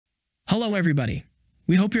Hello everybody.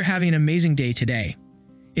 We hope you're having an amazing day today.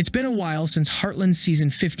 It's been a while since Heartland Season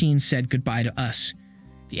 15 said goodbye to us.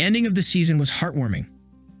 The ending of the season was heartwarming,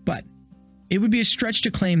 but it would be a stretch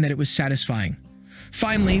to claim that it was satisfying.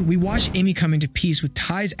 Finally, we watched Amy coming to peace with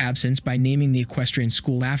Ty's absence by naming the equestrian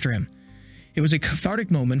school after him. It was a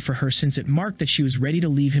cathartic moment for her since it marked that she was ready to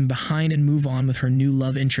leave him behind and move on with her new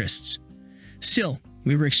love interests. Still,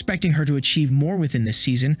 we were expecting her to achieve more within this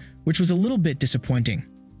season, which was a little bit disappointing.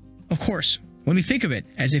 Of course, when we think of it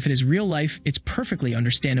as if it is real life, it's perfectly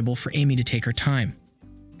understandable for Amy to take her time.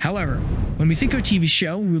 However, when we think of a TV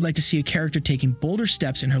show, we would like to see a character taking bolder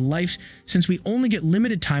steps in her life since we only get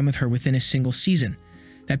limited time with her within a single season.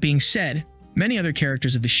 That being said, many other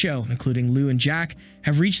characters of the show, including Lou and Jack,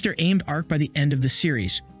 have reached their aimed arc by the end of the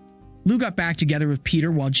series. Lou got back together with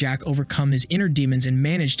Peter while Jack overcome his inner demons and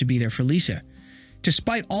managed to be there for Lisa.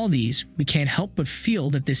 Despite all these, we can't help but feel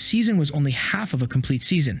that this season was only half of a complete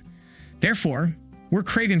season. Therefore, we're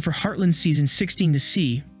craving for Heartland Season 16 to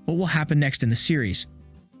see what will happen next in the series.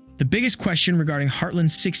 The biggest question regarding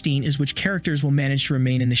Heartland 16 is which characters will manage to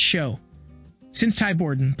remain in the show. Since Ty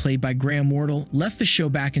Borden, played by Graham Wardle, left the show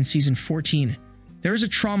back in Season 14, there is a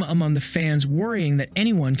trauma among the fans worrying that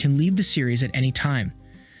anyone can leave the series at any time.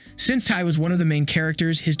 Since Ty was one of the main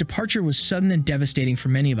characters, his departure was sudden and devastating for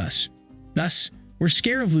many of us. Thus, we're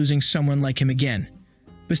scared of losing someone like him again.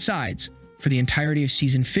 Besides, for the entirety of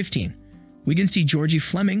Season 15, we can see Georgie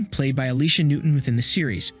Fleming, played by Alisha Newton, within the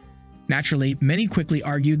series. Naturally, many quickly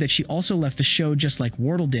argued that she also left the show just like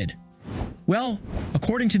Wardle did. Well,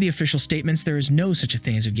 according to the official statements, there is no such a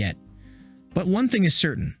thing as of yet. But one thing is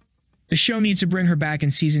certain. The show needs to bring her back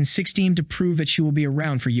in Season 16 to prove that she will be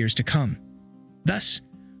around for years to come. Thus,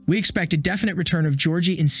 we expect a definite return of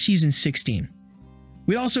Georgie in Season 16.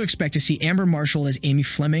 We also expect to see Amber Marshall as Amy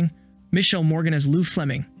Fleming, Michelle Morgan as Lou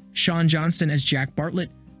Fleming, Sean Johnston as Jack Bartlett,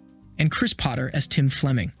 and Chris Potter as Tim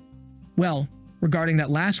Fleming. Well, regarding that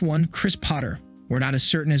last one, Chris Potter, we're not as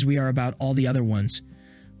certain as we are about all the other ones.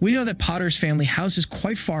 We know that Potter's family house is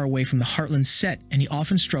quite far away from the Heartland set, and he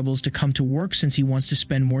often struggles to come to work since he wants to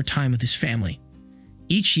spend more time with his family.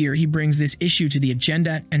 Each year, he brings this issue to the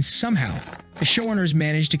agenda, and somehow, the showrunners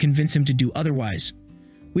manage to convince him to do otherwise.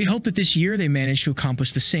 We hope that this year they manage to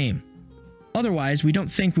accomplish the same. Otherwise, we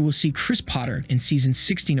don't think we will see Chris Potter in Season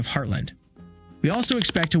 16 of Heartland. We also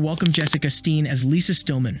expect to welcome Jessica Steen as Lisa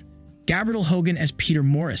Stillman, Gabriel Hogan as Peter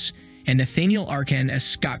Morris, and Nathaniel Arcan as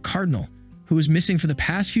Scott Cardinal, who was missing for the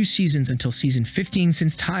past few seasons until Season 15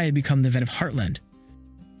 since Ty had become the vet of Heartland.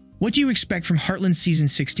 What do you expect from Heartland Season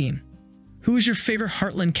 16? Who is your favorite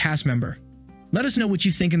Heartland cast member? Let us know what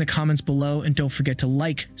you think in the comments below, and don't forget to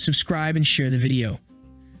like, subscribe, and share the video.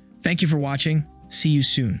 Thank you for watching. See you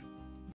soon.